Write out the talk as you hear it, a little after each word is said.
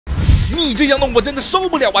你这样弄我真的受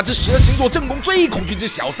不了啊！这12星座正宫最恐惧之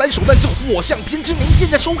小三手段之火象篇之，您现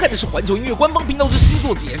在收看的是环球音乐官方频道之星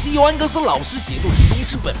座解析，由安格斯老师写作提供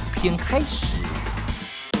之本篇开始。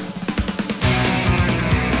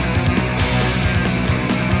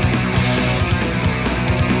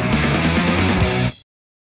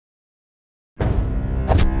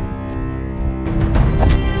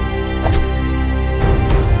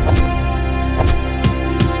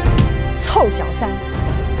臭小三，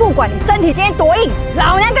不管你身体今天多硬，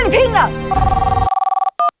老娘跟你拼了！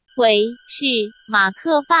喂，是马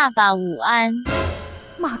克爸爸，午安。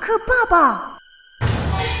马克爸爸？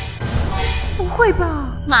不会吧？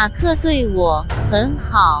马克对我很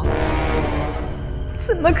好。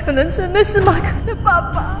怎么可能真的是马克的爸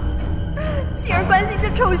爸？竟然关心这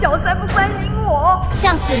臭小三，不关心我。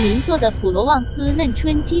上次您做的普罗旺斯嫩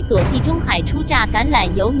春鸡佐地中海初榨橄榄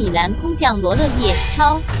油米兰空降罗勒叶，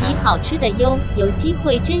超级好吃的哟！有机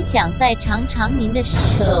会真想再尝尝您的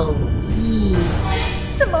手艺。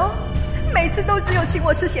什么？每次都只有请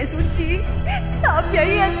我吃咸酥鸡，差别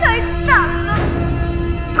也太大了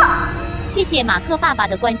吧！谢谢马克爸爸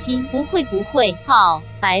的关心，不会，好，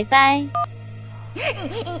拜拜。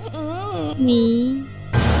你。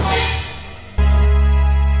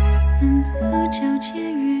人的皎洁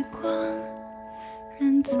月光，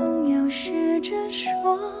人总要学着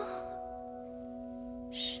说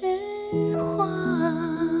实话。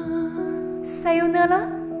さよなら、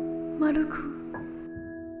马鲁库。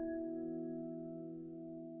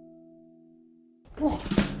哇！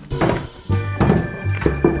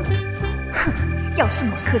哼，要是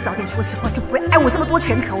马克早点说实话，就不会挨我这么多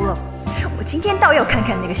拳头了。我今天倒要看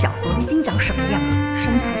看那个小狐狸精长什么样子，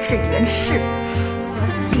身材是圆是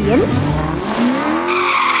扁。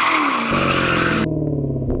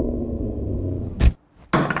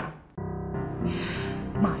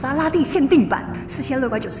玛莎拉蒂限定版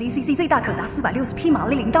，4691cc， 最大可达460匹马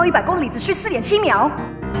力，0到100公里只需4.7秒。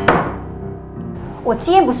我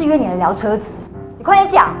今天不是约你来聊车子，你快点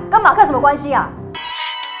讲，跟马克什么关系啊？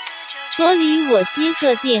所以我接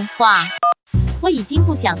个电话。我已经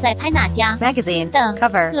不想再拍那家 magazine 的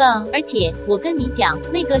cover 了，而且我跟你讲，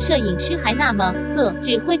那个摄影师还那么色，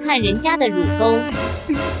只会看人家的乳沟。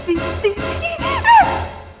不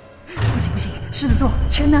行，狮子座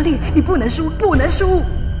全拿力，你不能输，不能输！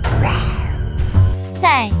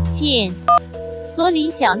再见。索里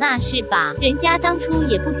小娜是吧？人家当初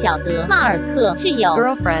也不晓得马尔克是有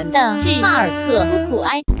girlfriend 的，是马尔克苦苦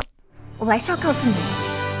哀。我来是要告诉你，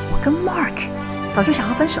我跟 Mark 早就想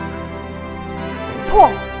要分手了。破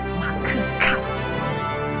马克卡，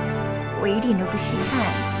我一点都不稀罕。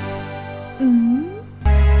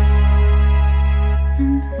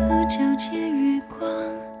人的皎洁月光，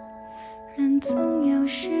人总要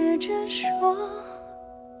学着说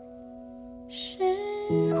实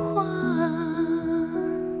话。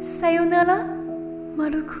さよなら、马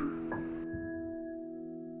鲁库。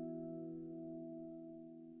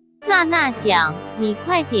娜讲，你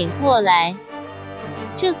快点过来。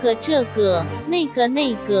这个，那个，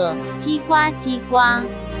叽呱叽呱。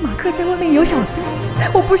马克在外面有小三，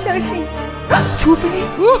我不相信，除非……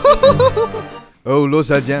哦，罗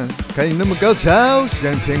萨酱，看你那么高超，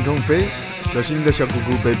向天空飞，小心你的小姑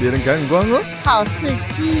姑被别人看光哦。好刺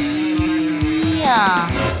激呀！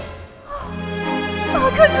马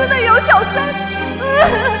克真的有小三。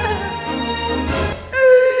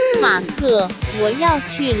马克，我要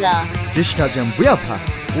去了。杰西卡酱，不要怕，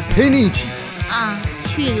我陪你一起。啊，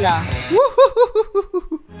去了。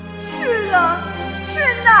去了？去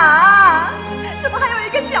哪？怎么还有一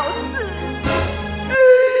个小四？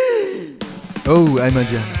哦，艾玛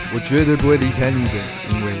酱，我绝对不会离开你的，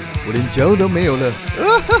因为我连脚都没有了。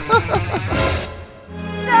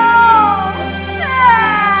No！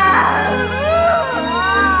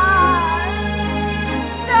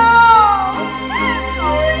 No！ 不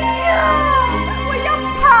要！我要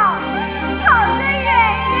跑得远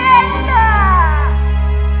远的。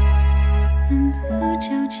人的皎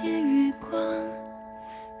洁月光，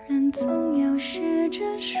人总要学着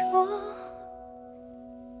说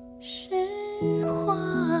实话。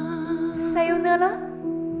さよなら、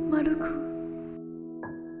马鲁库。